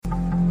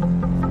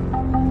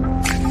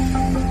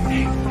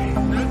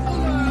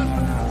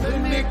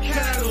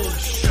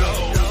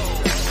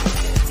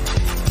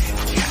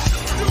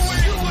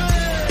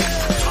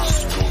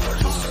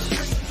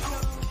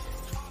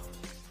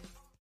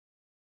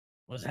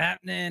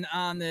happening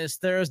on this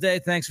Thursday?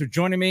 Thanks for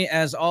joining me.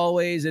 As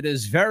always, it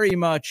is very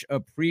much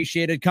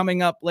appreciated.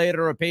 Coming up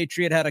later, a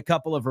Patriot had a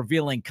couple of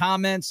revealing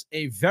comments,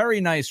 a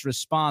very nice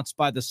response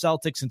by the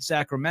Celtics in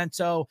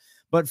Sacramento.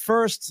 But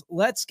first,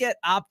 let's get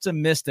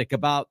optimistic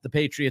about the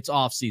Patriots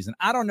offseason.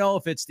 I don't know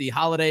if it's the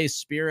holiday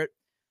spirit.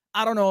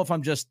 I don't know if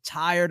I'm just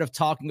tired of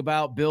talking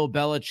about Bill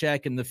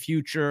Belichick and the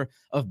future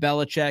of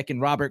Belichick and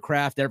Robert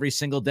Kraft every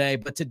single day.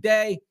 But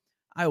today,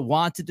 I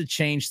wanted to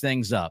change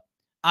things up.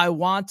 I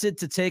wanted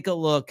to take a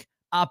look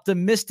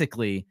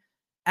optimistically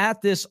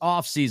at this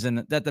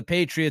offseason that the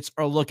Patriots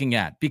are looking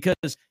at,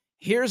 because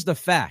here's the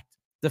fact.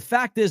 The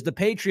fact is the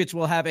Patriots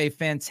will have a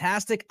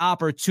fantastic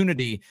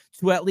opportunity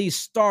to at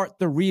least start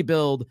the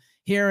rebuild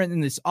here in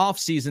this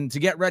offseason to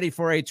get ready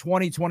for a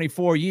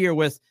 2024 year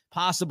with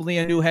possibly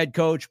a new head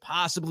coach,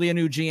 possibly a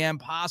new GM,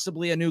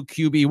 possibly a new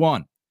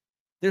QB1.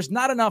 There's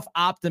not enough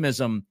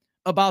optimism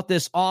about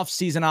this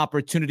offseason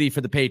opportunity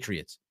for the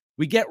Patriots.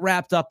 We get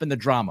wrapped up in the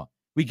drama.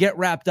 We get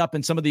wrapped up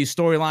in some of these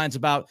storylines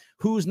about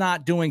who's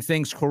not doing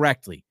things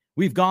correctly.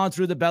 We've gone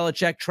through the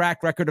Belichick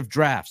track record of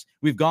drafts.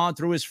 We've gone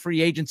through his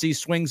free agency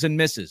swings and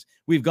misses.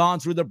 We've gone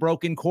through the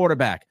broken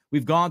quarterback.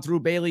 We've gone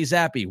through Bailey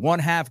Zappi, one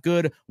half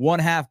good, one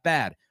half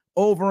bad,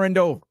 over and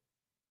over.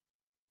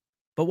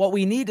 But what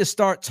we need to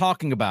start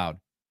talking about,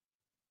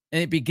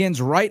 and it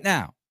begins right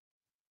now,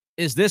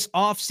 is this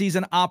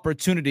offseason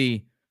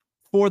opportunity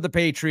for the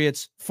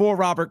Patriots, for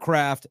Robert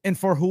Kraft, and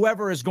for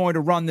whoever is going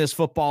to run this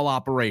football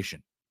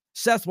operation.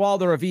 Seth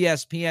Walder of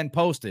ESPN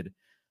posted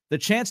the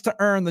chance to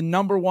earn the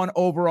number one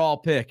overall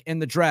pick in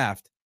the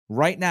draft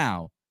right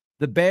now.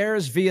 The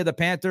Bears via the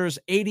Panthers,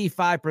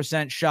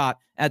 85% shot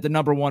at the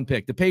number one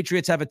pick. The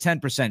Patriots have a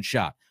 10%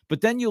 shot.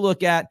 But then you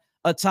look at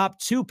a top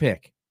two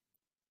pick.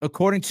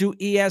 According to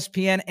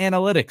ESPN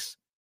analytics,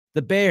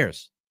 the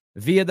Bears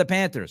via the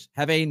Panthers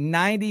have a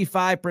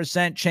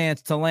 95%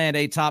 chance to land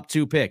a top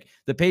two pick.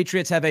 The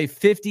Patriots have a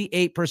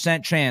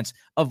 58% chance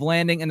of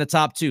landing in the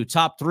top two.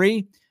 Top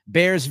three,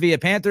 Bears via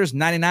Panthers,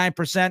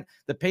 99%.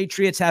 The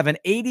Patriots have an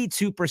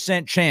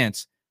 82%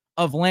 chance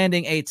of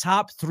landing a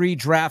top three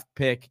draft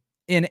pick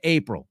in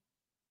April.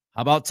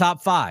 How about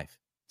top five?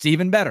 It's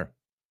even better.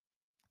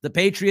 The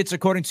Patriots,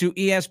 according to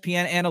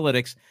ESPN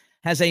analytics,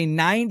 has a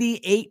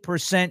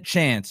 98%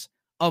 chance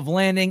of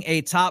landing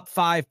a top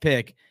five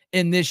pick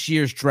in this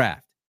year's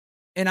draft.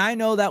 And I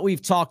know that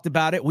we've talked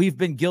about it. We've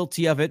been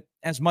guilty of it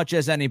as much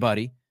as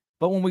anybody.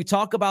 But when we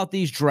talk about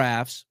these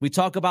drafts, we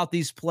talk about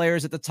these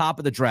players at the top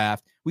of the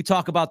draft, we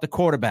talk about the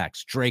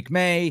quarterbacks, Drake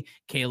May,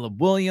 Caleb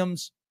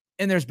Williams,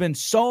 and there's been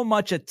so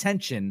much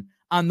attention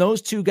on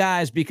those two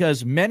guys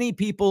because many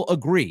people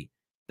agree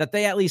that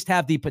they at least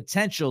have the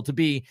potential to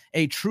be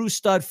a true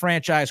stud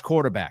franchise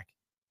quarterback.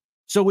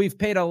 So we've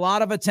paid a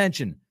lot of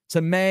attention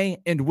to May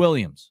and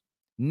Williams.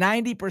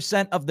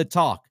 90% of the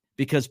talk,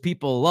 because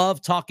people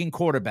love talking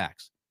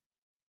quarterbacks.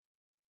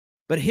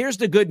 But here's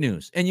the good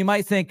news. And you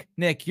might think,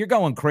 Nick, you're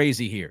going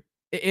crazy here.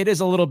 It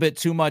is a little bit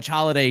too much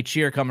holiday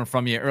cheer coming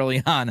from you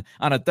early on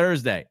a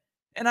Thursday.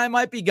 And I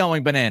might be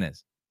going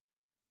bananas.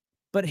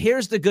 But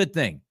here's the good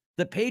thing.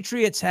 The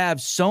Patriots have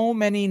so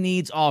many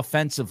needs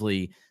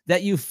offensively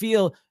that you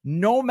feel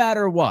no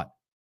matter what,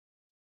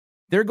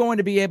 they're going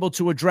to be able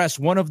to address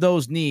one of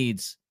those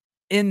needs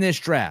in this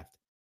draft.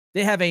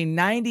 They have a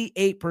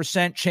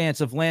 98% chance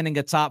of landing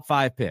a top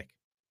five pick.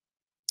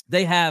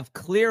 They have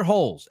clear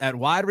holes at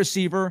wide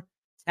receiver,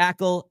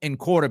 tackle, and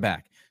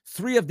quarterback.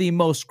 Three of the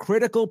most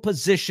critical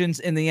positions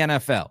in the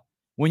NFL.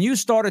 When you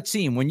start a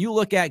team, when you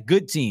look at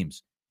good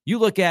teams, you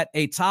look at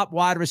a top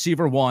wide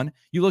receiver one,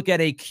 you look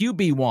at a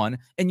QB one,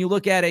 and you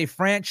look at a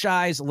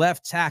franchise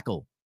left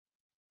tackle.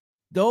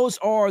 Those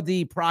are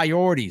the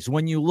priorities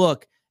when you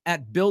look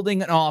at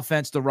building an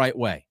offense the right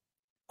way.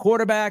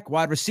 Quarterback,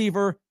 wide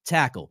receiver,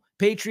 tackle.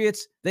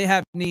 Patriots, they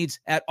have needs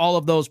at all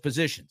of those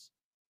positions.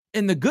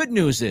 And the good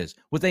news is,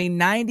 with a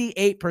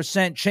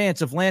 98%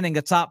 chance of landing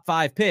a top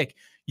five pick,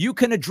 you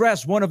can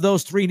address one of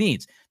those three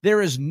needs.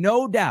 There is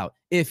no doubt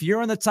if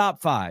you're in the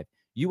top five,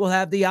 you will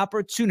have the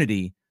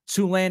opportunity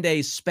to land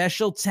a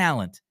special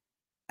talent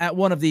at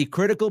one of the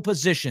critical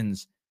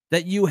positions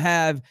that you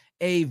have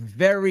a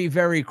very,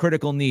 very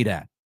critical need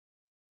at.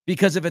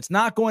 Because if it's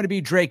not going to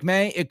be Drake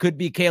May, it could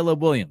be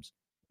Caleb Williams.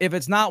 If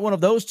it's not one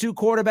of those two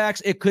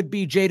quarterbacks, it could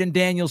be Jaden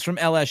Daniels from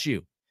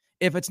LSU.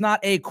 If it's not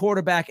a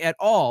quarterback at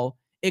all,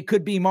 it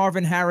could be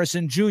Marvin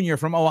Harrison Jr.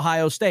 from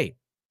Ohio State.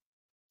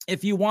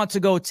 If you want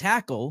to go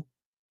tackle,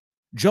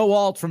 Joe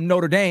Alt from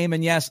Notre Dame,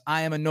 and yes,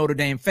 I am a Notre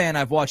Dame fan.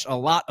 I've watched a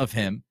lot of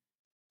him.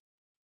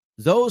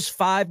 Those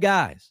five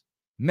guys,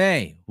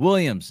 May,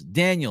 Williams,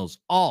 Daniels,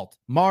 Alt,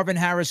 Marvin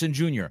Harrison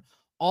Jr.,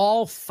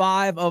 all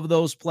five of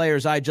those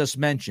players I just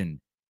mentioned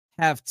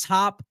have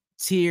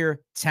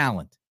top-tier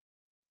talent.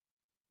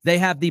 They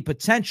have the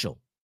potential,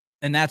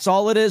 and that's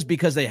all it is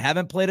because they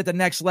haven't played at the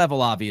next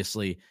level,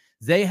 obviously.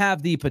 They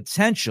have the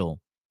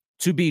potential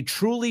to be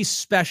truly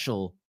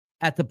special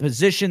at the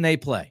position they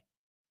play.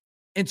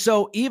 And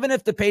so even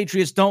if the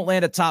Patriots don't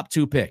land a top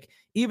two pick,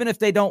 even if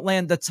they don't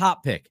land the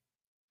top pick,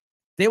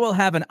 They will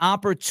have an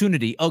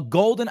opportunity, a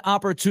golden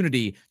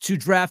opportunity to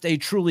draft a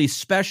truly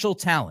special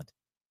talent.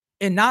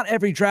 And not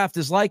every draft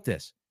is like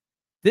this.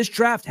 This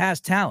draft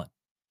has talent,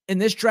 and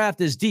this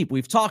draft is deep.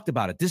 We've talked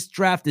about it. This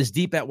draft is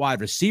deep at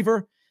wide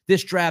receiver.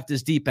 This draft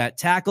is deep at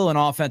tackle and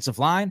offensive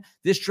line.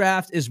 This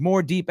draft is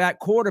more deep at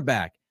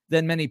quarterback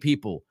than many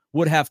people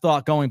would have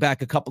thought going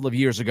back a couple of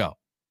years ago.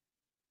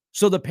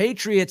 So the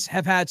Patriots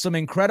have had some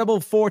incredible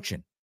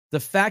fortune. The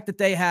fact that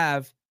they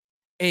have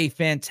a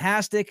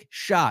fantastic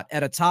shot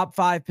at a top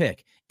 5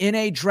 pick in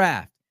a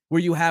draft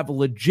where you have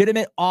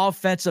legitimate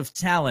offensive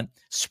talent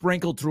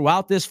sprinkled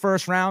throughout this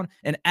first round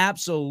and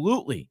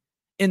absolutely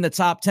in the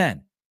top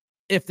 10.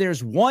 If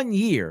there's 1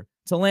 year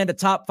to land a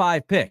top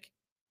 5 pick,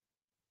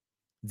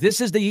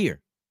 this is the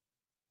year.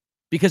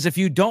 Because if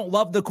you don't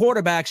love the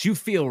quarterbacks, you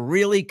feel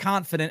really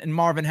confident in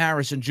Marvin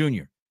Harrison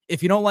Jr.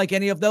 If you don't like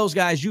any of those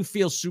guys, you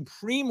feel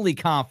supremely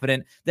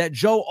confident that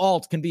Joe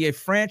Alt can be a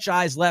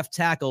franchise left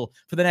tackle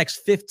for the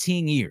next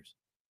 15 years.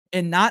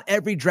 And not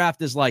every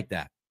draft is like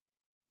that.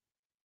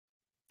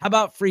 How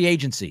about free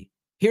agency?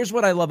 Here's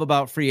what I love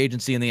about free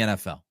agency in the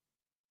NFL.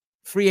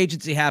 Free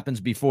agency happens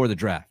before the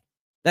draft.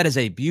 That is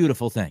a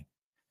beautiful thing.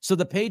 So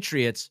the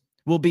Patriots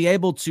will be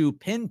able to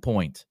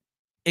pinpoint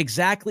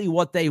exactly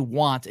what they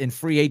want in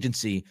free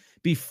agency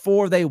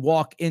before they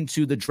walk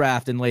into the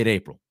draft in late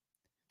April.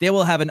 They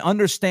will have an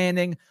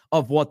understanding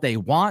of what they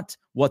want,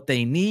 what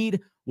they need,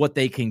 what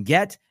they can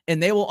get,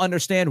 and they will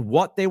understand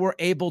what they were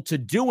able to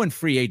do in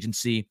free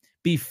agency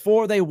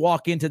before they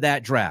walk into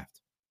that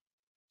draft.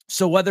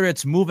 So whether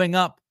it's moving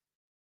up,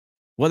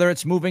 whether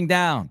it's moving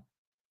down,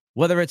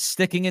 whether it's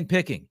sticking and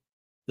picking,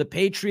 the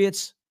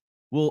Patriots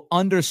will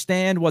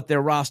understand what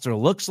their roster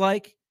looks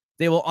like.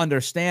 They will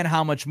understand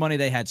how much money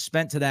they had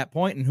spent to that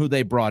point and who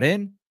they brought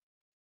in.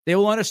 They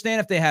will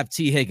understand if they have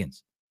T.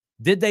 Higgins.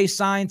 Did they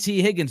sign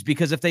T. Higgins?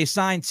 Because if they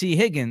sign T.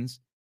 Higgins,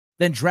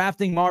 then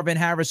drafting Marvin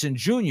Harrison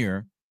Jr.,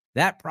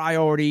 that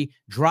priority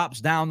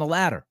drops down the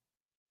ladder.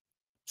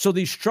 So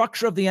the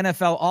structure of the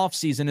NFL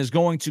offseason is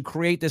going to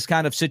create this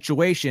kind of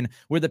situation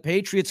where the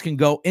Patriots can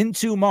go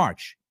into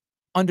March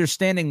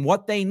understanding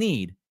what they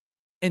need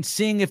and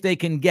seeing if they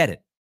can get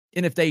it.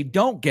 And if they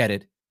don't get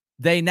it,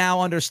 they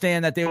now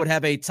understand that they would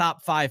have a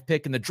top 5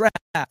 pick in the draft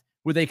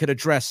where they could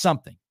address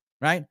something,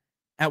 right?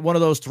 At one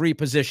of those 3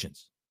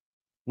 positions,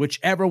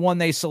 whichever one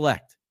they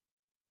select.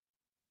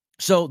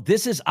 So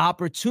this is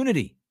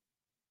opportunity.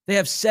 They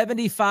have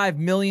 $75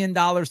 million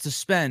to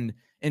spend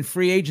in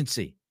free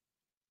agency.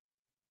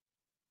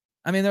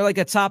 I mean, they're like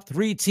a top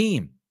 3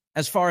 team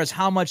as far as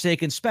how much they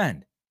can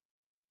spend.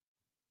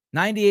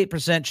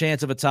 98%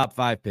 chance of a top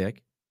 5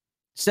 pick,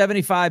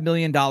 $75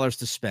 million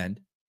to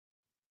spend.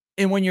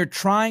 And when you're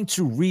trying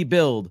to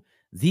rebuild,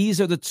 these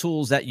are the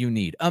tools that you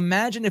need.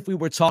 Imagine if we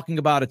were talking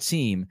about a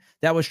team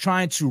that was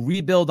trying to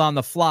rebuild on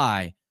the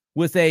fly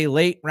with a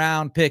late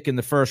round pick in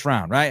the first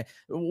round, right?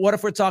 What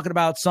if we're talking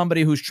about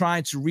somebody who's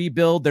trying to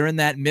rebuild? They're in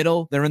that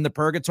middle. They're in the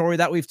purgatory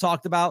that we've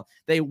talked about.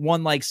 They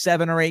won like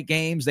 7 or 8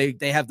 games. They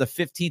have the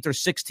 15th or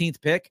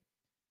 16th pick.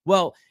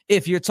 Well,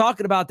 if you're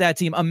talking about that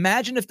team,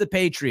 imagine if the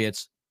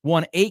Patriots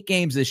won 8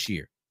 games this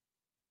year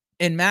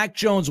and Mac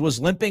Jones was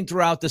limping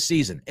throughout the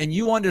season, and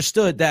you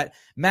understood that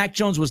Mac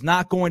Jones was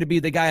not going to be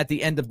the guy at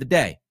the end of the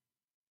day,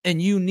 and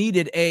you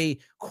needed a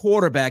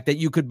quarterback that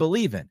you could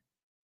believe in.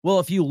 Well,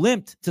 if you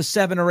limped to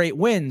 7 or 8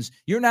 wins,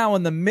 you're now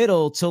in the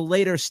middle to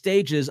later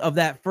stages of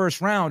that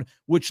first round,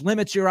 which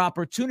limits your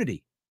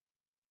opportunity.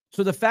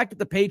 So the fact that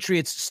the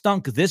Patriots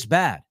stunk this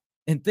bad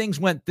and things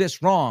went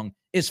this wrong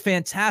is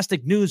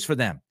fantastic news for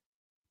them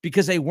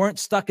because they weren't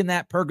stuck in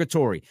that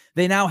purgatory.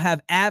 They now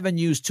have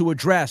avenues to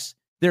address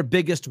their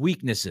biggest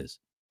weaknesses.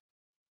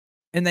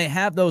 And they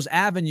have those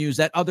avenues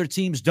that other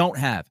teams don't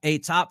have. A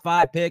top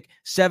 5 pick,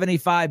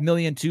 $75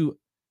 million to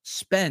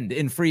spend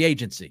in free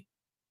agency.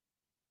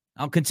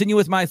 I'll continue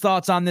with my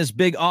thoughts on this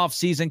big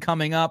offseason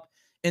coming up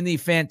and the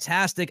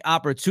fantastic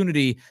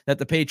opportunity that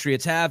the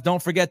Patriots have.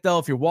 Don't forget, though,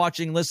 if you're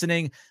watching,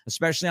 listening,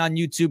 especially on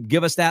YouTube,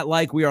 give us that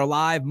like. We are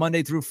live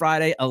Monday through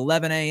Friday,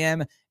 11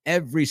 a.m.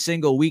 every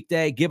single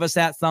weekday. Give us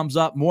that thumbs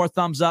up. More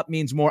thumbs up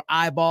means more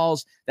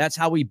eyeballs. That's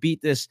how we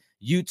beat this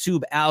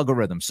YouTube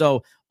algorithm.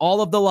 So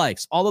all of the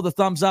likes, all of the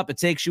thumbs up, it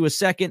takes you a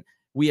second.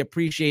 We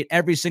appreciate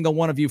every single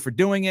one of you for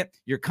doing it.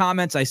 Your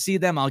comments, I see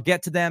them. I'll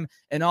get to them.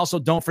 And also,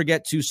 don't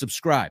forget to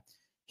subscribe.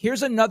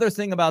 Here's another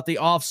thing about the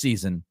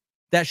offseason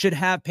that should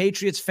have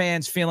Patriots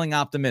fans feeling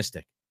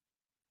optimistic.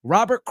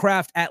 Robert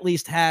Kraft at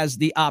least has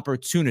the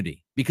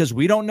opportunity, because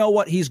we don't know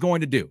what he's going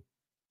to do,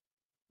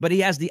 but he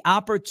has the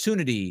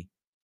opportunity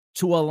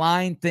to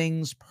align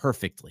things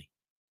perfectly.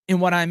 And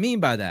what I mean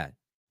by that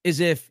is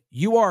if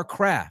you are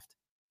Kraft,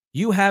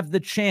 you have the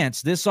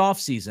chance this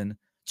offseason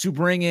to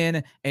bring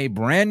in a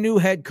brand new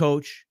head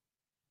coach,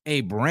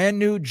 a brand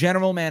new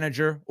general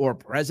manager or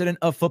president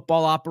of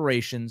football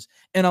operations,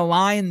 and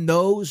align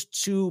those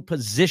 2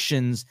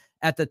 positions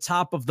at the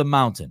top of the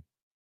mountain.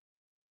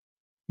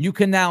 You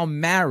can now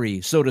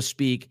marry, so to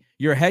speak,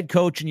 your head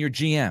coach and your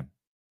GM.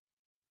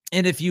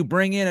 And if you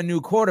bring in a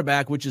new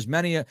quarterback, which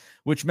many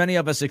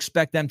of us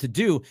expect them to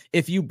do,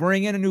 if you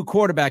bring in a new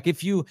quarterback,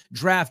 if you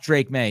draft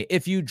Drake May,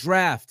 if you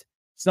draft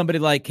somebody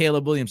like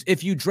Caleb Williams,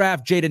 if you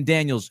draft Jaden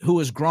Daniels, who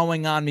is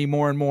growing on me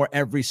more and more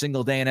every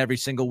single day and every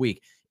single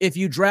week, if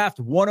you draft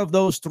one of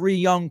those three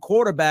young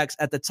quarterbacks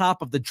at the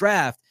top of the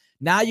draft,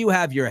 now you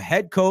have your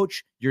head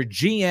coach, your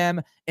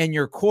GM, and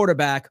your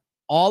quarterback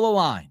all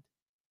aligned.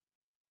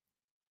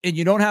 And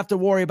you don't have to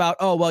worry about,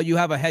 oh, well, you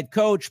have a head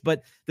coach,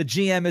 but the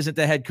GM isn't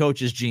the head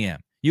coach's GM.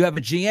 You have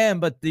a GM,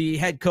 but the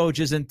head coach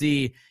isn't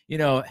the,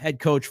 head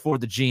coach for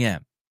the GM.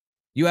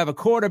 You have a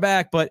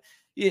quarterback, but,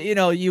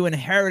 you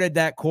inherited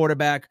that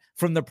quarterback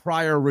from the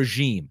prior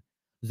regime.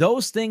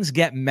 Those things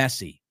get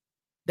messy.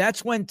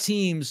 That's when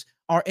teams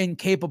are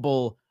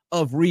incapable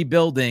of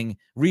rebuilding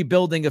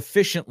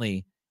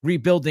efficiently,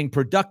 rebuilding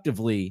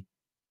productively,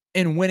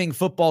 and winning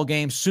football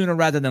games sooner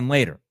rather than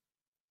later.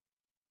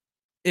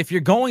 If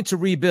you're going to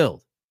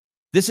rebuild,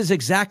 this is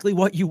exactly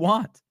what you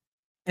want.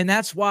 And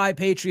that's why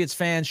Patriots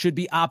fans should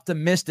be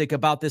optimistic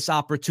about this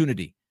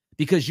opportunity,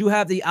 because you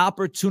have the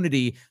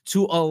opportunity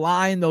to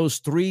align those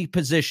three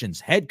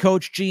positions, head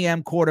coach,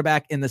 GM,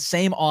 quarterback, in the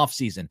same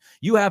offseason.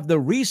 You have the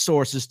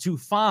resources to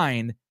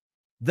find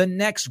the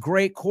next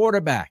great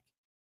quarterback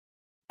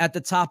at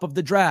the top of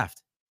the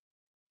draft.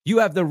 You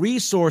have the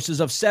resources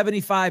of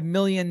 $75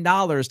 million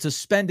to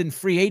spend in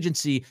free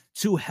agency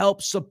to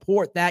help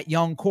support that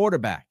young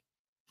quarterback.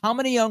 How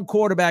many young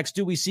quarterbacks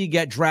do we see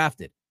get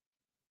drafted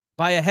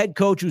by a head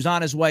coach who's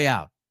on his way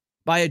out,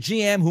 by a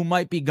GM who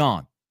might be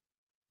gone,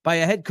 by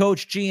a head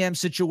coach GM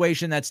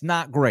situation that's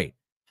not great?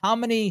 How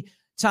many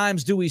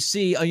times do we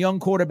see a young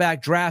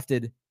quarterback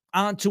drafted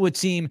onto a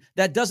team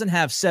that doesn't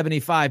have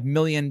 $75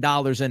 million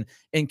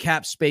in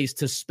cap space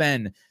to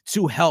spend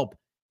to help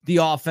the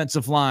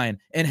offensive line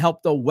and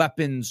help the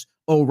weapons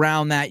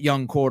around that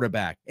young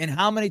quarterback? And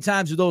how many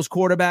times do those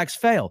quarterbacks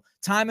fail?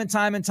 Time and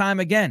time and time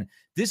again.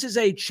 This is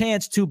a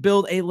chance to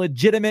build a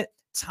legitimate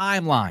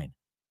timeline,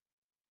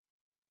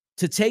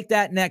 to take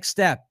that next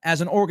step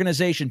as an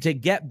organization, to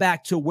get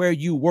back to where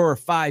you were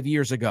 5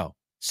 years ago,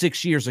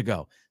 6 years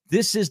ago.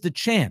 This is the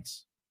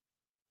chance.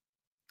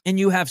 And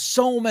you have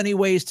so many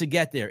ways to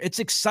get there. It's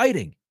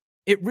exciting.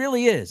 It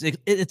really is.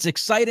 It's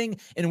exciting,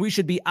 and we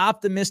should be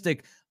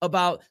optimistic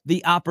about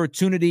the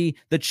opportunity,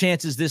 the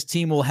chances this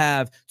team will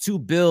have to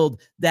build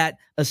that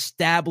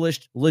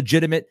established,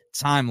 legitimate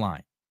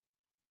timeline.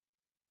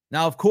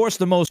 Now, of course,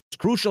 the most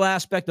crucial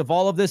aspect of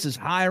all of this is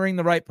hiring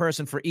the right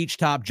person for each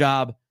top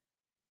job.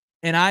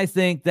 And I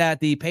think that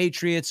the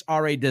Patriots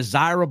are a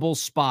desirable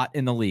spot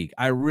in the league.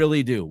 I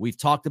really do. We've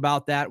talked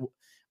about that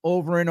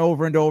over and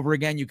over and over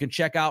again. You can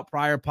check out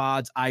prior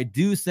pods. I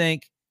do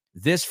think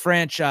this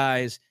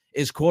franchise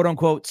is quote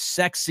unquote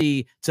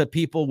sexy to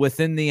people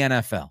within the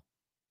NFL.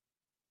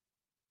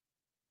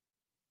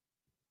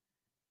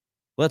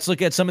 Let's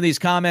look at some of these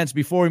comments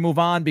before we move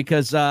on,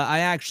 because I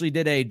actually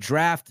did a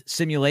draft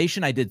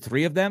simulation. I did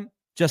 3 of them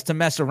just to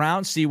mess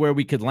around, see where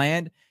we could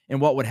land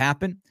and what would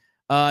happen.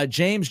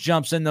 James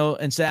jumps in, though,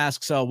 and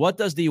asks, what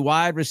does the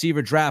wide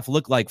receiver draft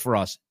look like for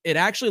us? It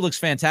actually looks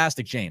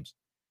fantastic, James.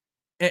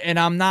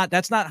 And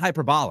that's not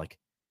hyperbolic.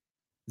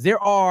 There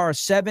are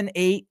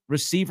 7-8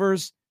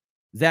 receivers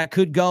that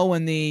could go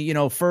in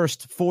the,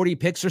 first 40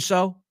 picks or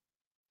so.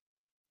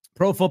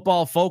 Pro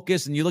Football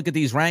Focus, and you look at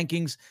these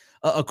rankings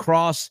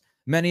across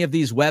many of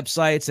these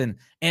websites and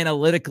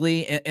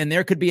analytically, and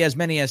there could be as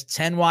many as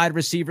 10 wide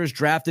receivers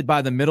drafted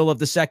by the middle of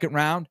the second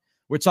round.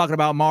 We're talking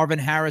about Marvin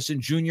Harrison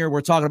Jr.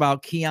 We're talking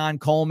about Keon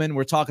Coleman.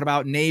 We're talking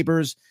about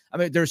Neighbors. I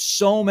mean, there's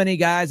so many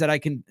guys that I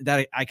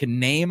can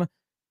name.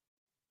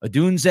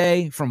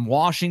 Odunze from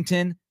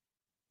Washington.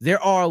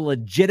 There are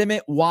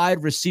legitimate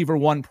wide receiver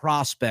 1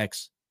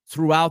 prospects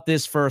throughout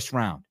this first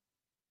round.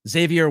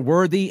 Xavier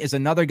Worthy is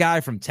another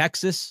guy from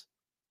Texas,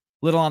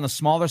 little on the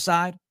smaller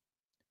side.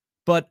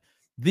 But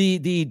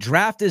the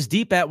draft is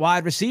deep at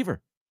wide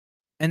receiver.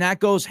 And that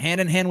goes hand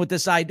in hand with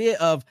this idea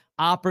of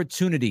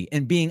opportunity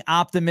and being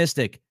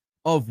optimistic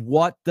of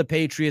what the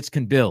Patriots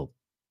can build.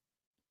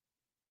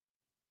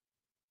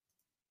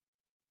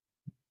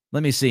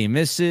 Let me see.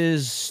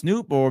 Mrs.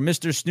 Snoop or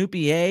Mr.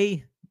 Snoopy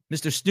A.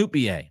 Mr.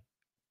 Snoopy A.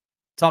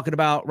 Talking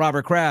about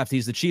Robert Kraft.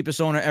 He's the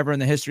cheapest owner ever in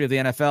the history of the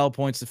NFL.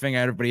 Points the finger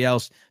at everybody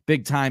else.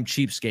 Big time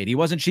cheapskate. He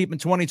wasn't cheap in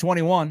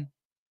 2021.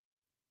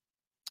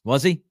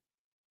 Was he?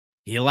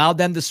 He allowed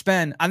them to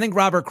spend. I think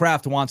Robert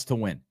Kraft wants to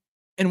win.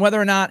 And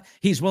whether or not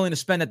he's willing to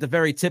spend at the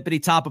very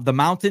tippity top of the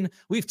mountain,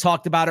 we've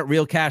talked about it,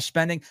 real cash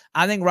spending.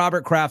 I think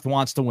Robert Kraft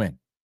wants to win.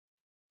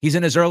 He's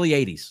in his early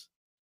 80s.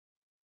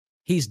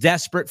 He's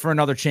desperate for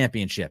another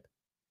championship.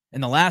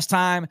 And the last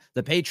time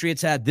the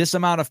Patriots had this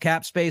amount of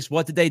cap space,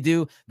 what did they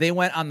do? They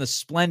went on the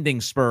splending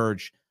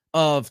spurge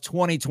of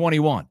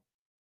 2021.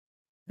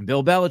 And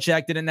Bill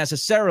Belichick didn't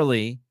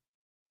necessarily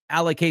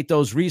allocate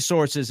those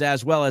resources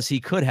as well as he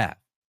could have.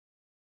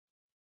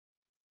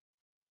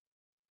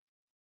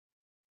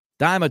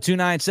 Dima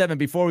 297,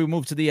 before we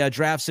move to the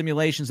draft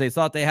simulations, they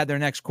thought they had their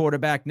next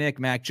quarterback, Nick.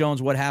 Mac Jones,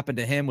 what happened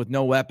to him with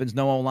no weapons,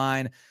 no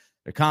O-line?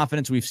 Their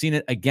confidence, we've seen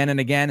it again and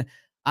again.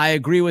 I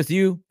agree with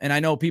you, and I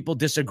know people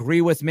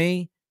disagree with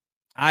me.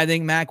 I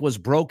think Mac was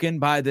broken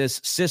by this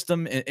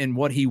system and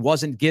what he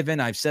wasn't given.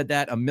 I've said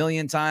that a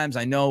million times.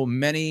 I know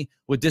many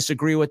would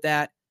disagree with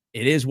that.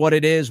 It is what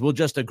it is. We'll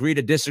just agree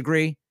to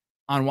disagree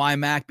on why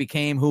Mac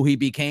became who he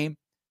became.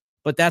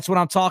 But that's what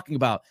I'm talking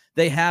about.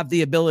 They have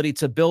the ability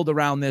to build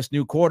around this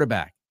new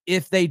quarterback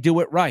if they do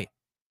it right.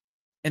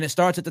 And it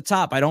starts at the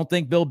top. I don't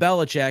think Bill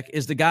Belichick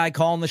is the guy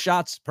calling the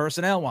shots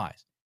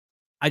personnel-wise.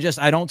 I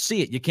don't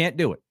see it. You can't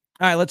do it.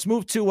 All right, let's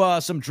move to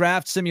some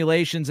draft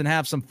simulations and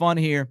have some fun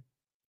here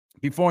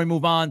before we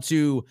move on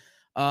to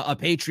a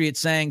Patriot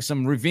saying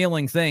some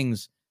revealing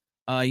things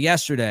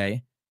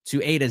yesterday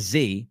to A to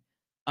Z.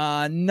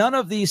 None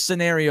of these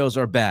scenarios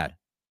are bad.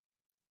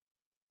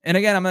 And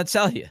again, I'm going to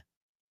tell you,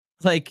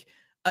 like,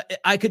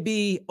 I could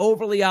be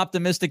overly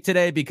optimistic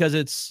today because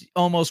it's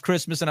almost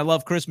Christmas and I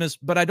love Christmas,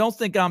 but I don't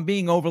think I'm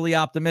being overly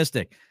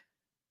optimistic.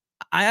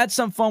 I had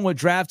some fun with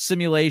draft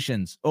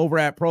simulations over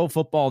at Pro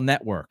Football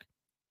Network.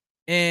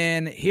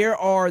 And here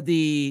are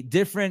the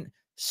different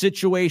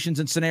situations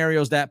and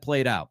scenarios that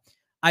played out.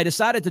 I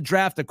decided to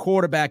draft a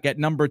quarterback at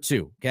number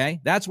 2.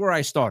 Okay. That's where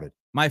I started.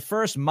 My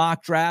first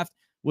mock draft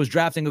was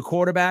drafting a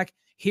quarterback.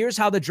 Here's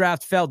how the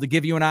draft fell to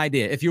give you an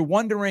idea. If you're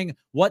wondering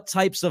what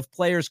types of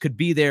players could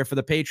be there for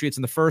the Patriots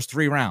in the first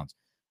 3 rounds,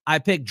 I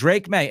picked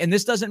Drake May. And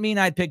this doesn't mean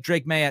I'd pick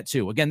Drake May at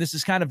 2. Again, this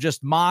is kind of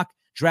just mock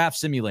draft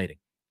simulating.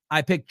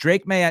 I picked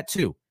Drake May at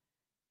 2.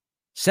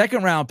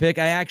 Second round pick,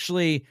 I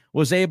actually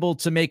was able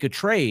to make a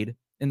trade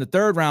in the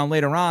 3rd round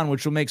later on,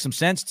 which will make some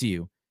sense to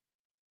you.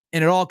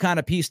 And it all kind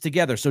of pieced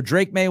together. So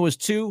Drake May was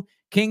 2.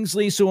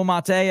 Kingsley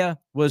Suamatea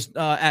was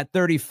at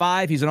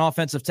 35. He's an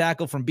offensive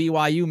tackle from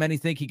BYU. Many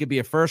think he could be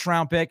a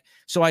first-round pick.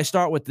 So I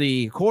start with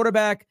the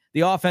quarterback,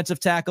 the offensive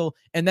tackle,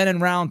 and then in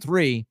round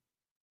 3,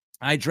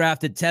 I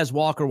drafted Tez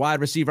Walker, wide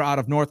receiver out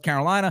of North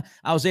Carolina.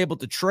 I was able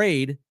to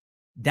trade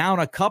down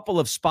a couple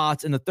of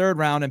spots in the 3rd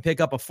round and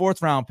pick up a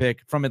 4th-round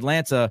pick from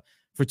Atlanta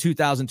for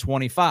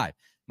 2025.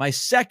 My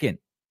second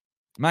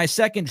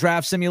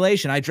draft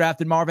simulation, I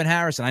drafted Marvin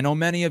Harrison. I know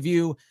many of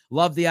you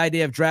love the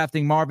idea of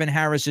drafting Marvin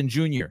Harrison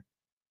Jr.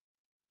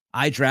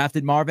 I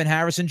drafted Marvin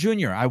Harrison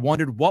Jr. I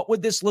wondered what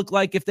would this look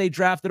like if they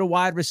drafted a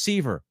wide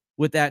receiver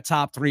with that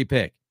top 3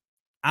 pick.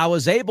 I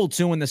was able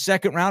to in the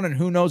 2nd round, and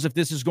who knows if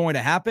this is going to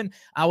happen.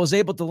 I was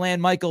able to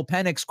land Michael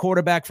Penix,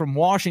 quarterback from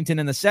Washington,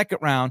 in the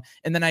 2nd round,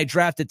 and then I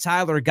drafted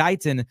Tyler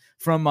Guyton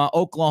from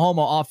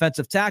Oklahoma,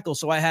 offensive tackle.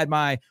 So I had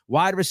my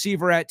wide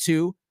receiver at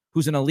 2,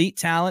 who's an elite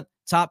talent,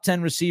 top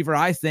 10 receiver,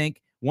 I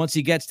think, once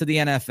he gets to the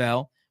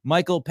NFL.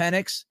 Michael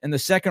Penix in the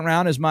 2nd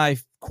round is my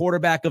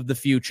quarterback of the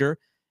future,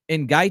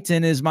 and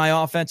Guyton is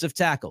my offensive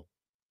tackle.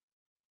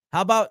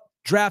 How about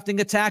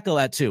drafting a tackle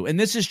at 2? And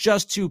this is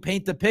just to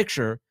paint the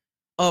picture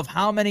of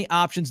how many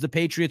options the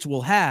Patriots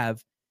will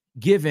have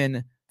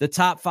given the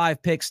top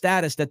 5 pick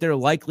status that they're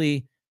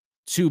likely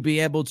to be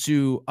able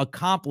to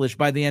accomplish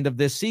by the end of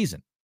this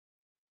season.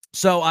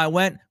 So I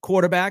went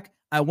quarterback,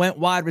 I went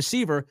wide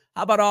receiver.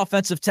 How about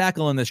offensive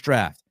tackle in this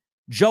draft?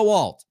 Joe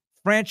Alt,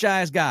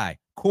 franchise guy,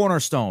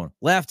 cornerstone,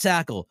 left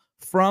tackle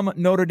from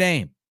Notre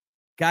Dame.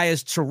 Guy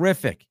is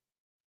terrific.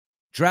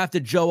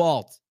 Drafted Joe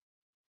Alt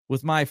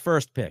with my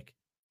first pick.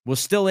 Was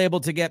still able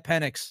to get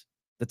Penix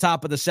the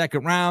top of the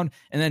 2nd round,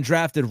 and then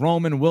drafted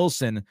Roman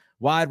Wilson,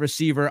 wide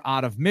receiver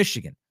out of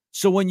Michigan.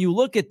 So when you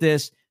look at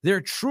this,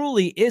 there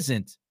truly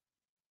isn't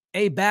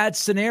a bad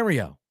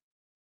scenario.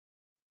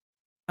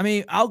 I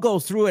mean, I'll go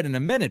through it in a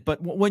minute,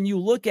 but when you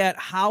look at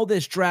how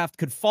this draft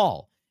could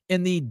fall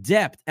and the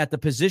depth at the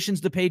positions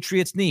the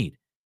Patriots need,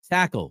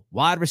 tackle,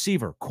 wide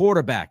receiver,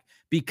 quarterback,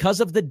 because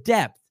of the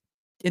depth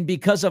and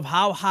because of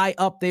how high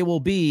up they will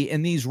be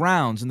in these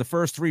rounds, in the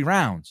first 3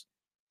 rounds,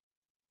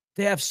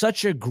 they have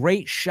such a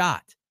great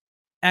shot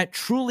at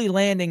truly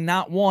landing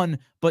not 1,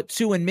 but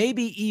 2, and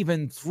maybe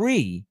even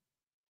 3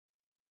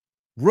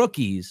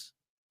 rookies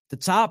at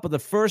the top of the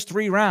first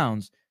 3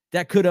 rounds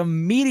that could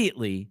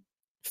immediately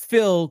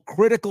fill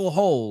critical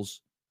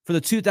holes for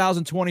the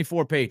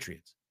 2024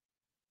 Patriots.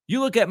 You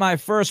look at my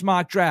first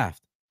mock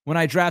draft when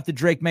I drafted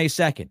Drake May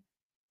 2nd.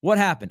 What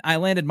happened? I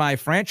landed my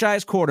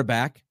franchise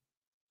quarterback.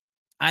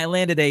 I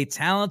landed a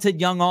talented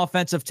young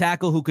offensive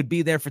tackle who could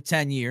be there for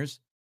 10 years.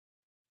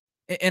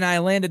 And I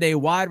landed a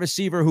wide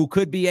receiver who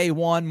could be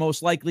A1,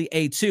 most likely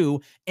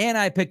A2, and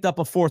I picked up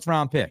a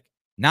 4th-round pick.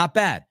 Not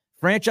bad.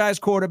 Franchise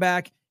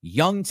quarterback,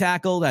 young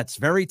tackle that's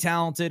very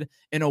talented,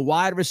 and a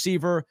wide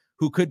receiver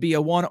who could be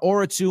a 1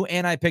 or a 2,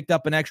 and I picked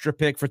up an extra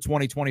pick for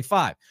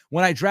 2025.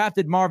 When I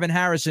drafted Marvin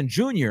Harrison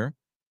Jr.,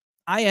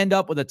 I end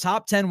up with a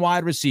top 10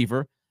 wide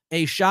receiver,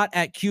 a shot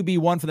at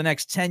QB1 for the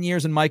next 10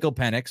 years in Michael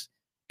Penix,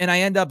 and I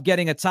end up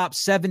getting a top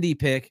 70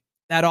 pick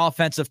at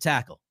offensive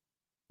tackle.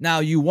 Now,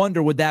 you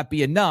wonder, would that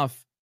be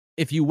enough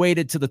if you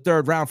waited to the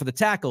 3rd round for the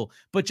tackle?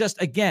 But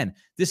just, again,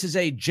 this is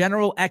a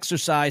general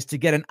exercise to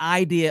get an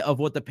idea of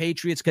what the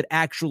Patriots could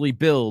actually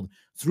build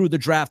through the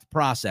draft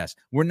process.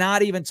 We're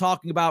not even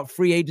talking about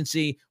free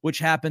agency, which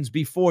happens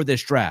before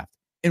this draft,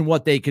 and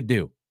what they could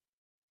do.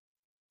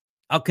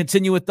 I'll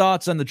continue with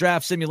thoughts on the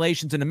draft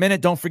simulations in a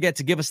minute. Don't forget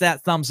to give us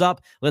that thumbs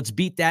up. Let's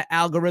beat that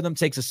algorithm.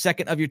 Takes a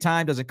second of your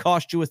time. Doesn't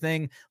cost you a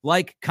thing.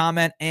 Like,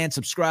 comment, and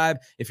subscribe.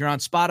 If you're on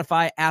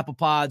Spotify, Apple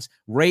Pods,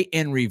 rate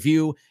and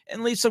review,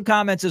 and leave some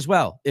comments as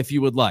well if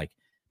you would like.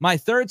 My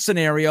third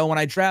scenario, when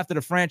I drafted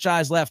a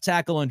franchise left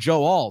tackle and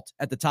Joe Alt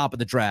at the top of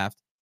the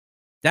draft,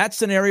 that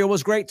scenario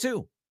was great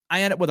too.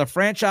 I end up with a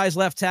franchise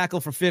left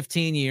tackle for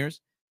 15 years.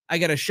 I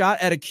get a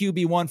shot at a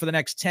QB1 for the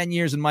next 10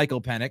 years in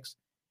Michael Penix.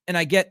 And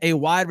I get a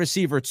wide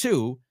receiver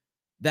 2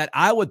 that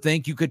I would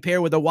think you could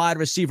pair with a wide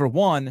receiver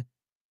 1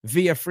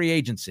 via free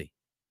agency.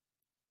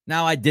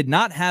 Now, I did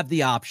not have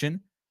the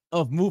option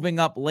of moving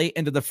up late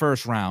into the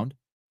first round,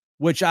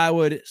 which I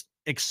would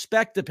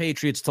expect the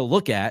Patriots to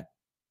look at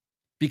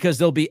because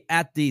they'll be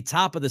at the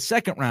top of the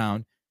second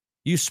round.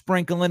 You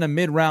sprinkle in a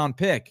mid-round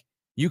pick,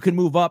 you can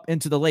move up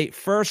into the late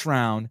first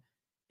round,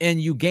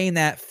 and you gain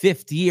that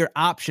fifth-year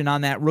option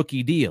on that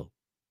rookie deal.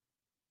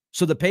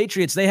 So the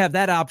Patriots, they have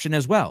that option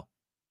as well.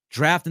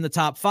 Draft in the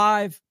top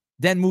 5,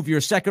 then move your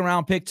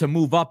second-round pick to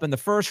move up in the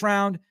first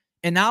round,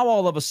 and now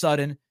all of a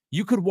sudden,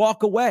 you could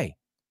walk away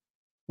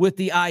with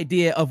the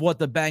idea of what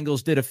the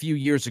Bengals did a few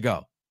years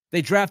ago.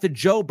 They drafted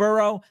Joe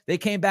Burrow. They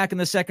came back in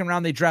the second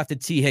round. They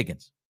drafted T.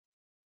 Higgins.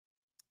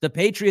 The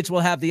Patriots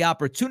will have the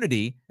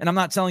opportunity, and I'm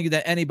not telling you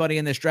that anybody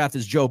in this draft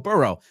is Joe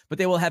Burrow, but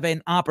they will have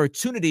an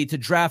opportunity to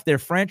draft their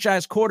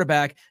franchise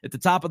quarterback at the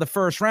top of the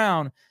first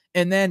round.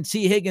 And then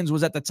T. Higgins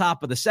was at the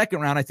top of the second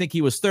round. I think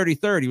he was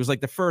 33rd. He was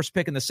like the first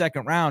pick in the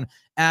second round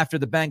after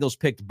the Bengals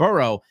picked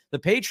Burrow. The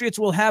Patriots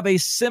will have a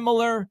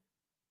similar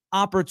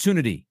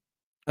opportunity,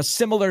 a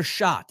similar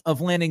shot of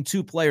landing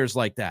 2 players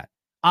like that.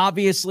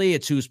 Obviously,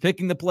 it's who's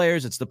picking the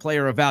players. It's the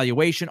player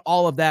evaluation,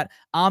 all of that.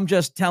 I'm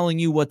just telling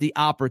you what the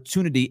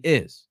opportunity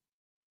is.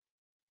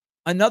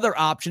 Another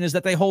option is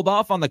that they hold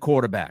off on the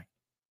quarterback.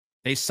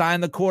 They sign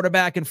the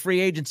quarterback in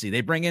free agency.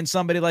 They bring in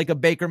somebody like a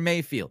Baker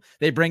Mayfield.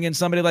 They bring in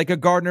somebody like a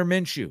Gardner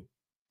Minshew.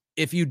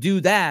 If you do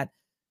that,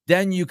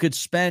 then you could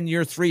spend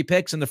your 3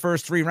 picks in the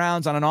first 3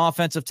 rounds on an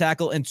offensive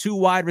tackle and 2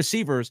 wide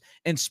receivers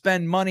and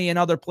spend money in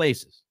other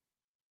places.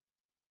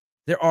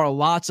 There are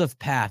lots of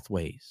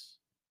pathways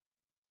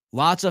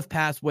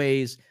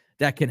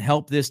that can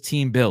help this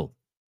team build.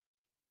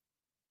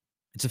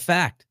 It's a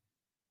fact.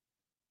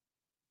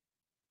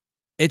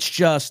 It's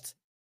just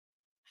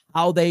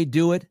how they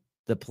do it,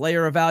 the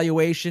player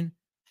evaluation,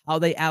 how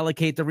they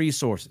allocate the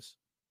resources.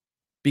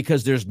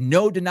 Because there's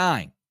no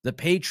denying the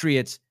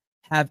Patriots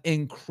have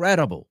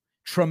incredible,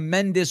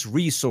 tremendous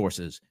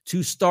resources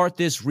to start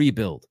this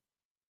rebuild.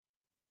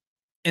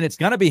 And it's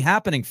going to be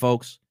happening,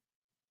 folks.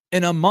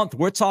 In a month,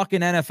 we're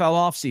talking NFL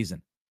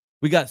offseason.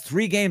 We got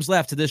 3 games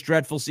left to this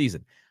dreadful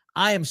season.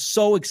 I am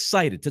so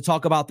excited to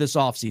talk about this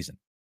offseason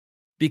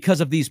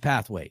because of these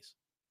pathways.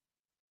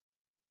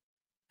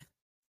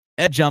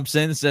 Ed jumps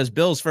in and says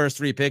Bill's first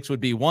 3 picks would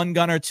be 1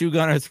 gunner, 2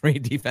 gunner, 3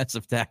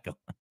 defensive tackle.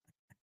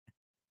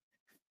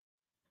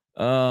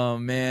 Oh,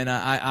 man,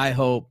 I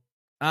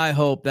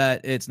hope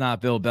that it's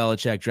not Bill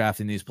Belichick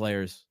drafting these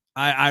players.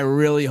 I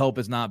really hope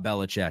it's not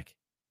Belichick.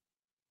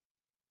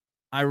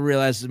 I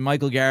realize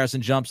Michael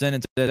Garrison jumps in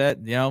and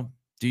said,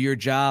 do your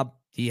job.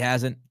 He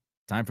hasn't.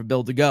 Time for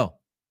Bill to go.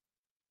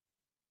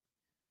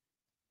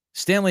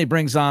 Stanley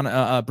brings in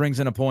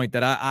a point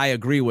that I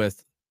agree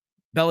with.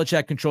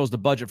 Belichick controls the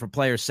budget for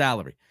players'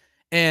 salary.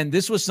 And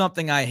this was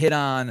something I hit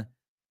on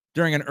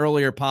during an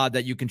earlier pod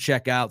that you can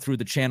check out through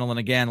the channel. And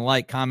again,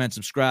 like, comment,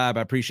 subscribe.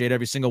 I appreciate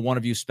every single one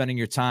of you spending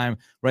your time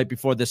right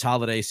before this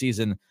holiday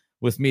season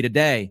with me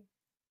today.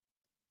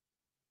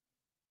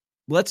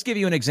 Let's give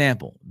you an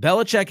example.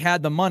 Belichick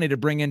had the money to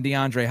bring in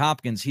DeAndre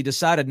Hopkins. He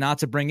decided not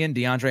to bring in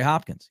DeAndre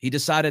Hopkins. He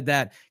decided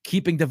that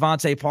keeping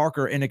Devontae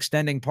Parker and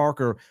extending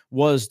Parker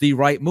was the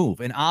right move.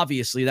 And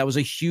obviously, that was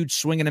a huge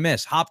swing and a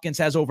miss. Hopkins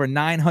has over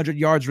 900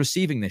 yards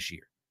receiving this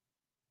year.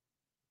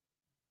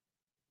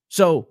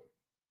 So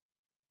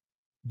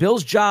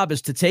Bill's job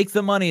is to take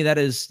the money that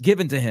is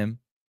given to him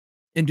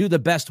and do the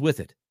best with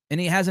it. And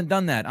he hasn't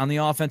done that on the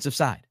offensive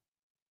side.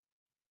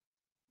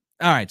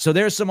 All right, so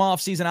there's some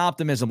offseason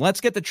optimism.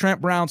 Let's get to Trent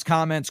Brown's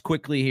comments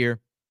quickly here.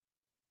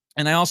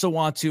 And I also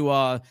want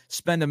to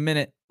spend a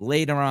minute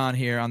later on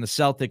here on the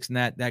Celtics and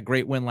that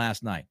great win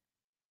last night.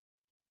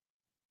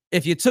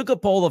 If you took a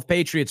poll of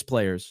Patriots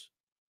players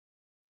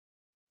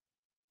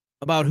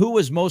about who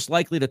was most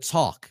likely to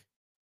talk,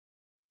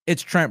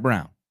 it's Trent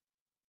Brown.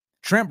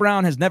 Trent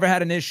Brown has never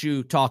had an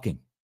issue talking.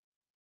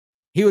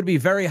 He would be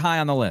very high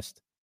on the list.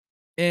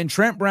 And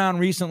Trent Brown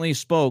recently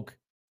spoke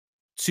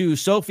to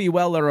Sophie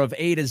Weller of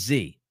A to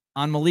Z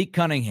on Malik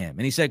Cunningham.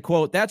 And he said,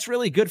 quote, "That's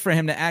really good for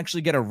him to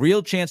actually get a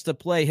real chance to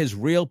play his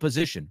real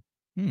position."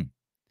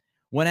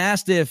 When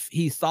asked if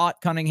he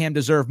thought Cunningham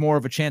deserved more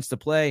of a chance to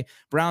play,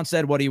 Brown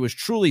said what he was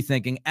truly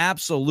thinking.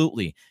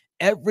 Absolutely.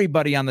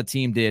 Everybody on the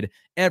team did.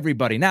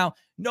 Everybody. Now,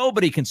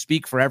 nobody can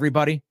speak for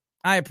everybody.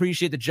 I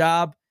appreciate the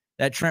job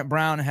that Trent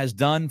Brown has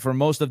done for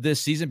most of this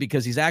season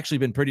because he's actually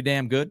been pretty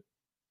damn good.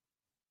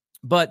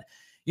 But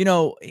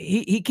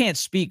he can't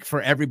speak for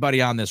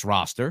everybody on this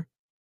roster.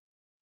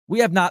 We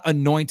have not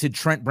anointed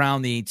Trent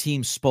Brown the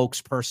team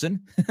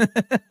spokesperson,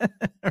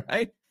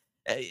 right?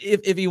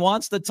 If he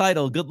wants the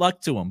title, good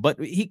luck to him. But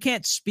he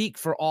can't speak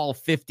for all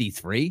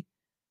 53.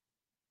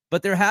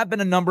 But there have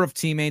been a number of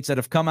teammates that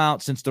have come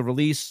out since the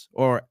release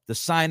or the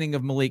signing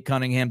of Malik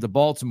Cunningham to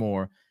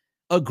Baltimore,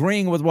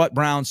 agreeing with what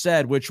Brown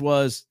said, which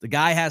was the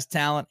guy has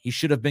talent. He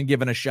should have been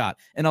given a shot.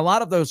 And a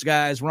lot of those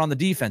guys were on the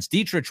defense.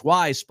 Dietrich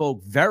Wise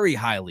spoke very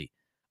highly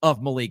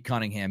of Malik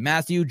Cunningham.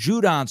 Matthew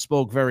Judon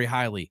spoke very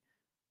highly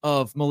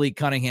of Malik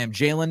Cunningham,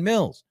 Jalen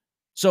Mills.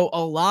 So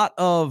a lot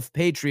of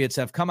Patriots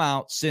have come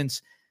out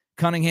since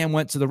Cunningham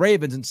went to the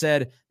Ravens and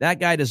said that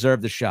guy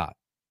deserved a shot.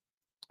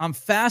 I'm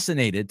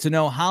fascinated to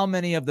know how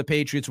many of the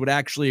Patriots would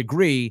actually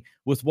agree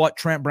with what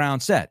Trent Brown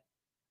said.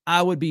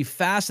 I would be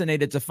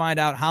fascinated to find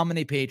out how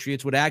many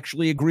Patriots would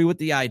actually agree with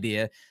the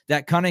idea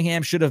that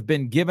Cunningham should have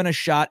been given a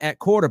shot at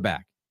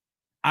quarterback.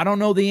 I don't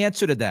know the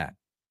answer to that.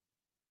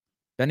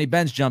 Benny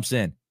Benz jumps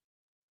in.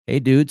 Hey,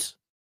 dudes.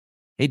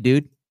 Hey,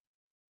 dude.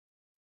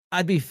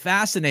 I'd be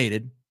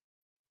fascinated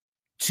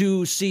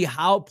to see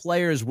how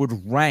players would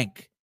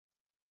rank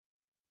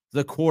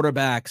the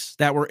quarterbacks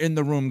that were in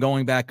the room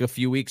going back a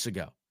few weeks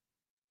ago.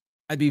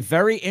 I'd be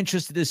very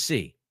interested to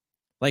see,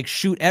 like,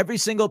 shoot every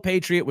single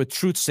Patriot with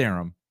truth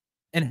serum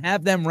and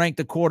have them rank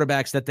the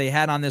quarterbacks that they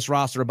had on this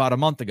roster about a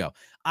month ago.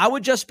 I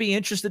would just be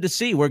interested to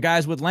see where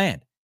guys would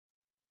land.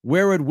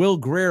 Where would Will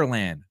Grier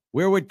land?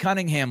 Where would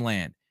Cunningham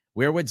land?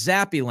 Where would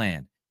Zappe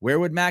land? Where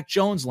would Mac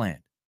Jones land?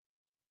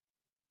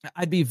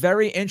 I'd be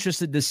very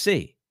interested to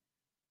see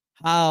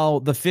how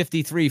the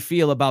 53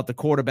 feel about the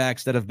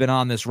quarterbacks that have been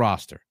on this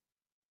roster.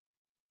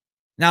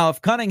 Now, if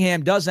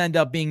Cunningham does end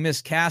up being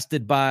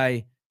miscasted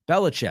by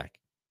Belichick, and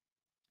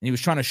he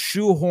was trying to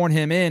shoehorn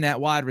him in at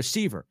wide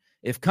receiver,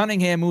 if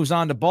Cunningham moves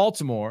on to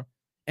Baltimore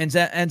and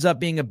ends up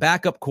being a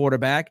backup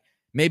quarterback,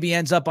 maybe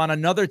ends up on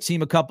another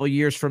team a couple of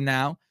years from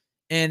now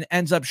and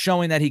ends up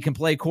showing that he can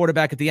play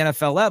quarterback at the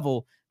NFL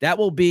level, that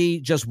will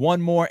be just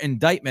one more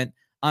indictment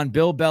on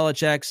Bill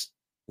Belichick's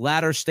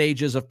latter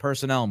stages of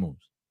personnel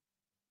moves.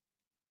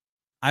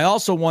 I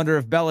also wonder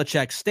if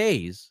Belichick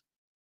stays.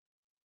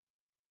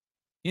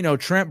 You know,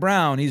 Trent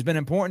Brown, he's been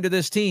important to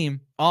this team.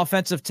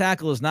 Offensive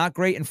tackle is not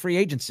great in free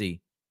agency.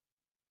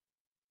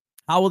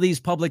 How will these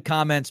public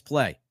comments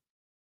play?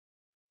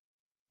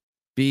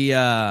 Be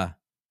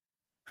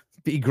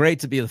great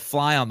to be a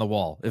fly on the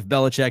wall if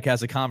Belichick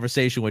has a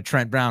conversation with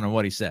Trent Brown and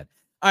what he said.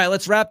 All right,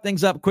 let's wrap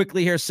things up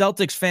quickly here.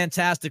 Celtics,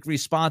 fantastic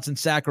response in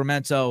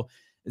Sacramento.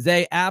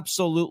 They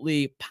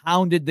absolutely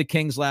pounded the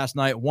Kings last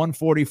night,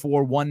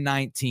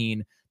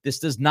 144-119. This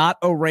does not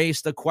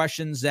erase the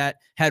questions that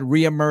had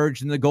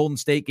reemerged in the Golden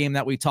State game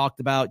that we talked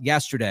about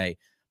yesterday.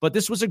 But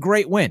this was a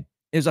great win.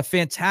 It was a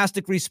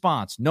fantastic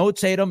response. No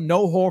Tatum,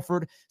 no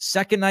Horford.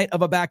 Second night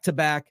of a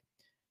back-to-back.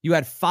 You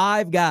had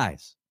 5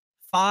 guys,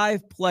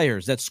 5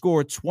 players that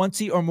scored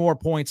 20 or more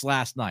points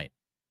last night.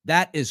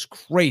 That is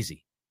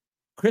crazy.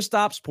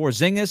 Kristaps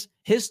Porzingis,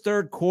 his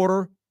third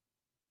quarter,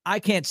 I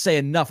can't say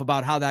enough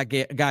about how that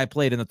guy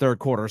played in the third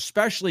quarter,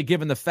 especially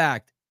given the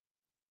fact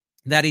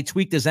that he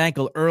tweaked his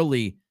ankle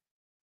early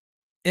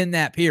in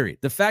that period.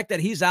 The fact that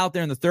he's out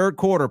there in the third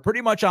quarter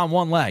pretty much on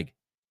one leg.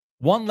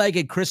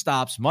 One-legged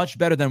Kristaps, much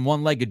better than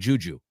one-legged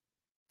Juju.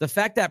 The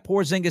fact that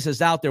Porzingis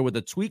is out there with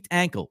a tweaked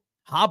ankle,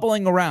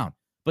 hobbling around,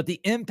 but the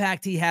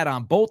impact he had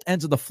on both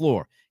ends of the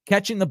floor,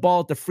 catching the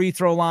ball at the free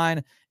throw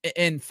line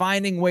and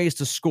finding ways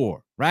to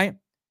score, right?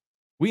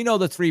 We know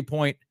the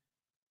three-point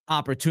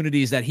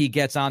opportunities that he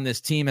gets on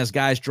this team as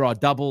guys draw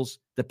doubles,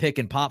 the pick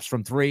and pops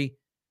from three.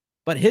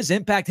 But his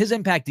impact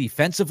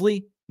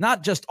defensively,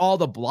 not just all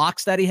the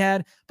blocks that he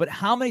had, but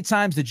how many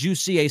times did you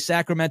see a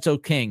Sacramento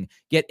King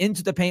get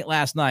into the paint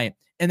last night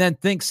and then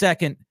think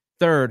second,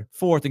 third,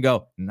 fourth, and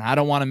go, I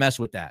don't want to mess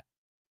with that.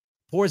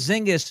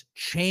 Porzingis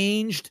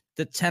changed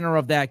the tenor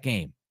of that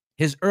game.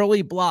 His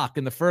early block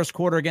in the first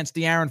quarter against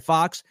De'Aaron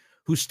Fox,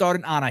 who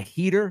started on a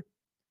heater,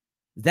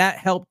 that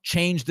helped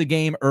change the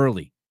game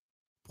early.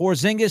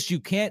 Porzingis, you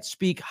can't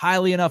speak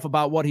highly enough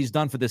about what he's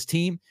done for this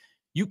team.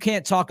 You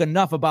can't talk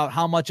enough about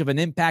how much of an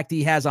impact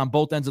he has on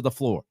both ends of the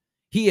floor.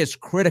 He is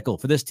critical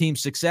for this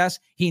team's success.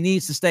 He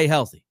needs to stay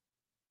healthy.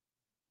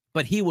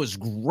 But he was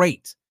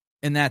great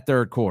in that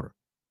third quarter.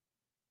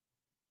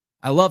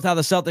 I loved how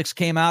the Celtics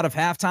came out of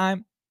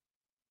halftime.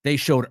 They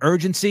showed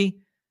urgency.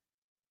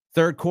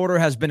 Third quarter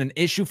has been an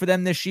issue for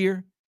them this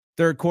year.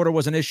 Third quarter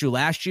was an issue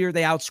last year.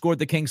 They outscored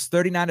the Kings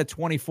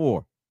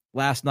 39-24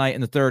 last night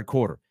in the third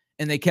quarter.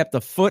 And they kept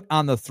a foot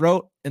on the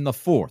throat in the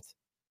fourth.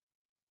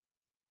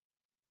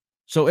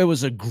 So it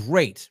was a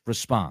great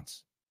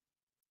response.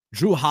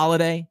 Drew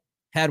Holiday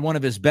had one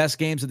of his best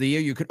games of the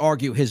year. You could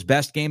argue his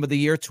best game of the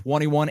year,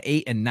 21,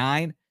 8, and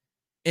 9.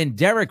 And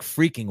Derek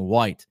freaking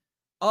White.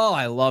 Oh,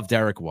 I love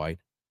Derek White.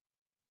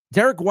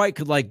 Derek White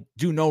could,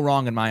 do no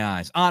wrong in my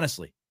eyes.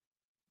 Honestly.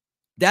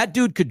 That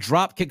dude could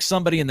drop kick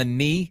somebody in the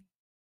knee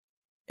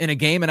in a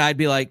game, and I'd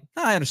be like,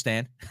 I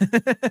understand.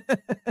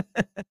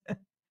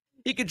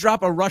 He could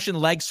drop a Russian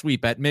leg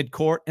sweep at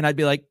midcourt, and I'd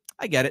be like,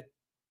 I get it.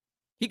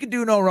 He could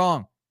do no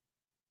wrong.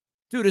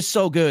 Dude is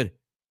so good.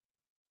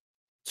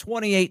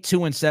 28,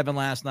 2-7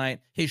 last night.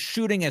 His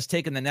shooting has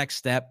taken the next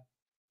step.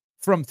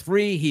 From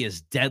 3, he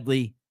is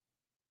deadly.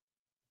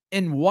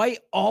 And White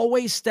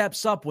always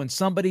steps up when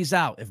somebody's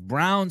out. If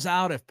Brown's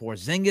out, if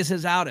Porzingis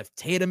is out, if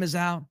Tatum is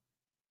out,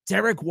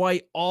 Derek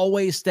White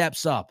always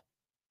steps up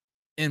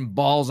and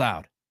balls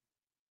out.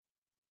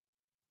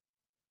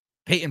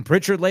 Peyton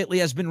Pritchard lately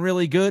has been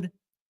really good.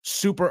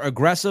 Super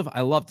aggressive.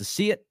 I love to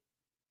see it.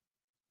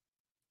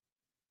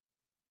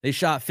 They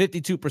shot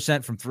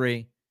 52% from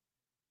 3.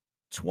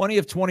 20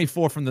 of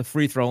 24 from the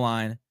free throw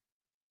line.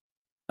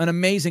 An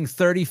amazing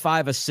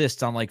 35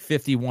 assists on like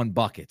 51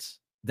 buckets.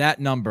 That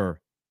number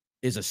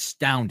is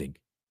astounding.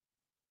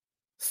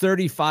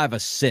 35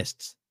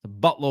 assists, a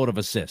buttload of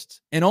assists,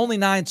 and only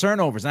 9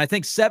 turnovers. And I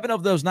think 7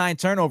 of those 9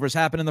 turnovers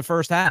happened in the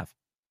first half.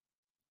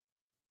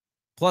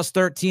 Plus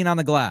 13 on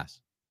the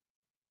glass.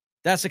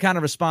 That's the kind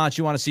of response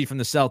you want to see from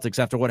the Celtics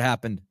after what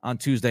happened on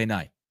Tuesday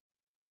night.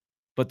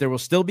 But there will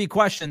still be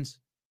questions.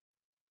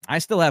 I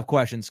still have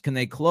questions. Can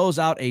they close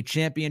out a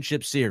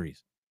championship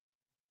series?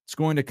 It's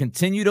going to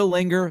continue to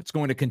linger. It's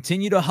going to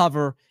continue to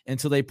hover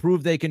until they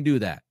prove they can do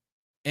that.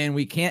 And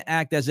we can't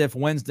act as if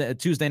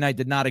Tuesday night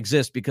did not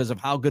exist because of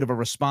how good of a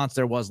response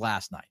there was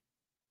last night.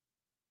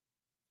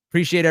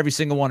 Appreciate every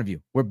single one of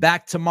you. We're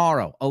back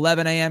tomorrow,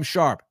 11 a.m.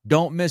 sharp.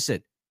 Don't miss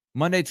it.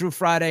 Monday through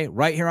Friday,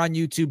 right here on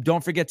YouTube.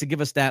 Don't forget to give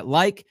us that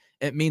like.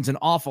 It means an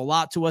awful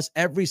lot to us.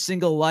 Every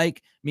single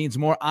like means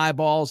more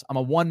eyeballs. I'm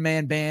a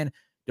one-man band.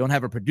 Don't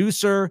have a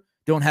producer.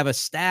 Don't have a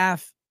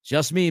staff.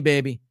 Just me,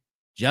 baby.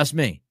 Just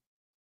me.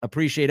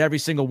 Appreciate every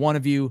single one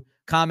of you.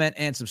 Comment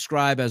and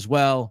subscribe as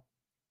well.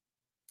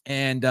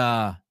 And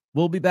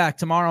we'll be back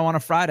tomorrow on a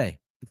Friday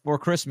before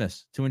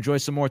Christmas to enjoy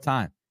some more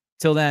time.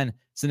 Till then,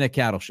 it's the Nick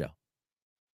Cattle Show.